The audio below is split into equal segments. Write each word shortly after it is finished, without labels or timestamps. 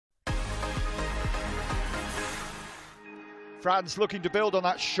France looking to build on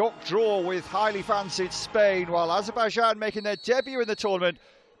that shock draw with highly fancied Spain, while Azerbaijan making their debut in the tournament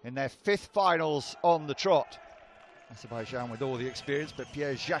in their 5th finals on the trot. Azerbaijan with all the experience, but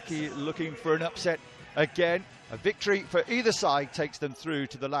Pierre Jacqui looking for an upset again. A victory for either side takes them through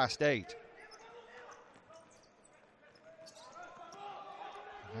to the last 8.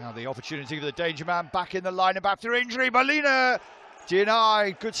 Now the opportunity for the danger man back in the lineup after injury. Molina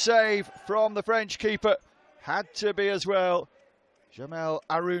denied. Good save from the French keeper. Had to be as well. Jamel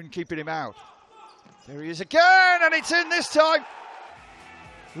Aroun keeping him out. There he is again, and it's in this time.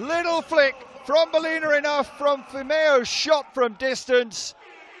 Little flick from Molina enough from Fimeo's shot from distance,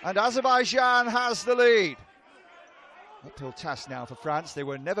 and Azerbaijan has the lead. Uphill task now for France. They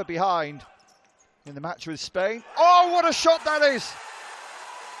were never behind in the match with Spain. Oh, what a shot that is!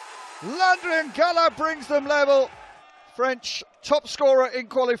 Landry N'Gala brings them level. French top scorer in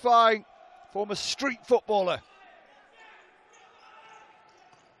qualifying, former street footballer.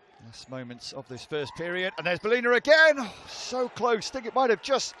 Last moments of this first period, and there's Molina again. Oh, so close, think it might have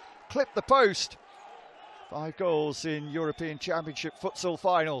just clipped the post. 5 goals in European Championship futsal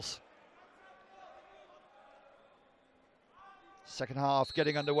finals. Second half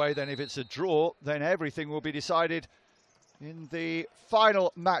getting underway, then if it's a draw, then everything will be decided in the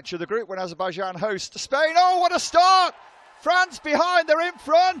final match of the group when Azerbaijan hosts Spain. Oh, what a start! France behind, they're in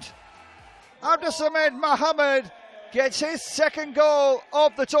front. Abdesamed Mohamed gets his 2nd goal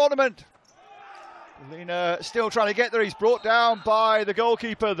of the tournament. Molina still trying to get there. He's brought down by the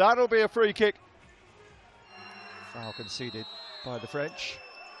goalkeeper. That'll be a free kick. Foul conceded by the French.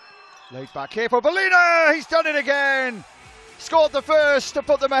 Laid back here for Molina. He's done it again. Scored the first to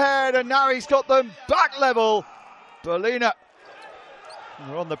put them ahead, and now he's got them back level. Molina.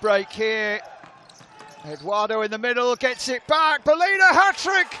 We're on the break here. Eduardo in the middle gets it back. Molina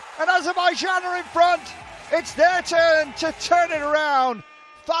hat-trick, and Azerbaijan are in front. It's their turn to turn it around.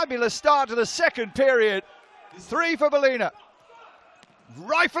 Fabulous start to the 2nd period. 3 for Molina.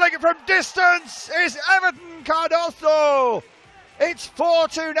 Rifling it from distance is Everton Cardozo. It's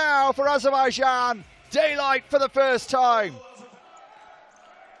 4-2 now for Azerbaijan. Daylight for the first time.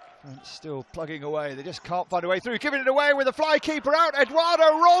 France still plugging away. They just can't find a way through. Giving it away with the fly keeper out.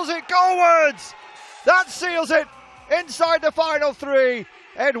 Eduardo rolls it goalwards. That seals it inside the final 3.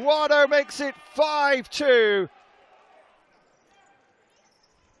 Eduardo makes it 5-2.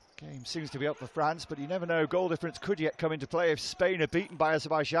 Game seems to be up for France, but you never know. Goal difference could yet come into play if Spain are beaten by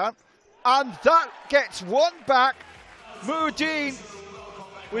Azerbaijan. And that gets one back. Moudine,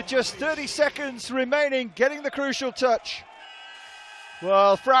 with just 30 seconds remaining, getting the crucial touch.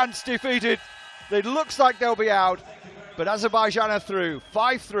 Well, France defeated. It looks like they'll be out, but Azerbaijan are through.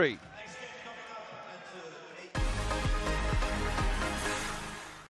 5-3.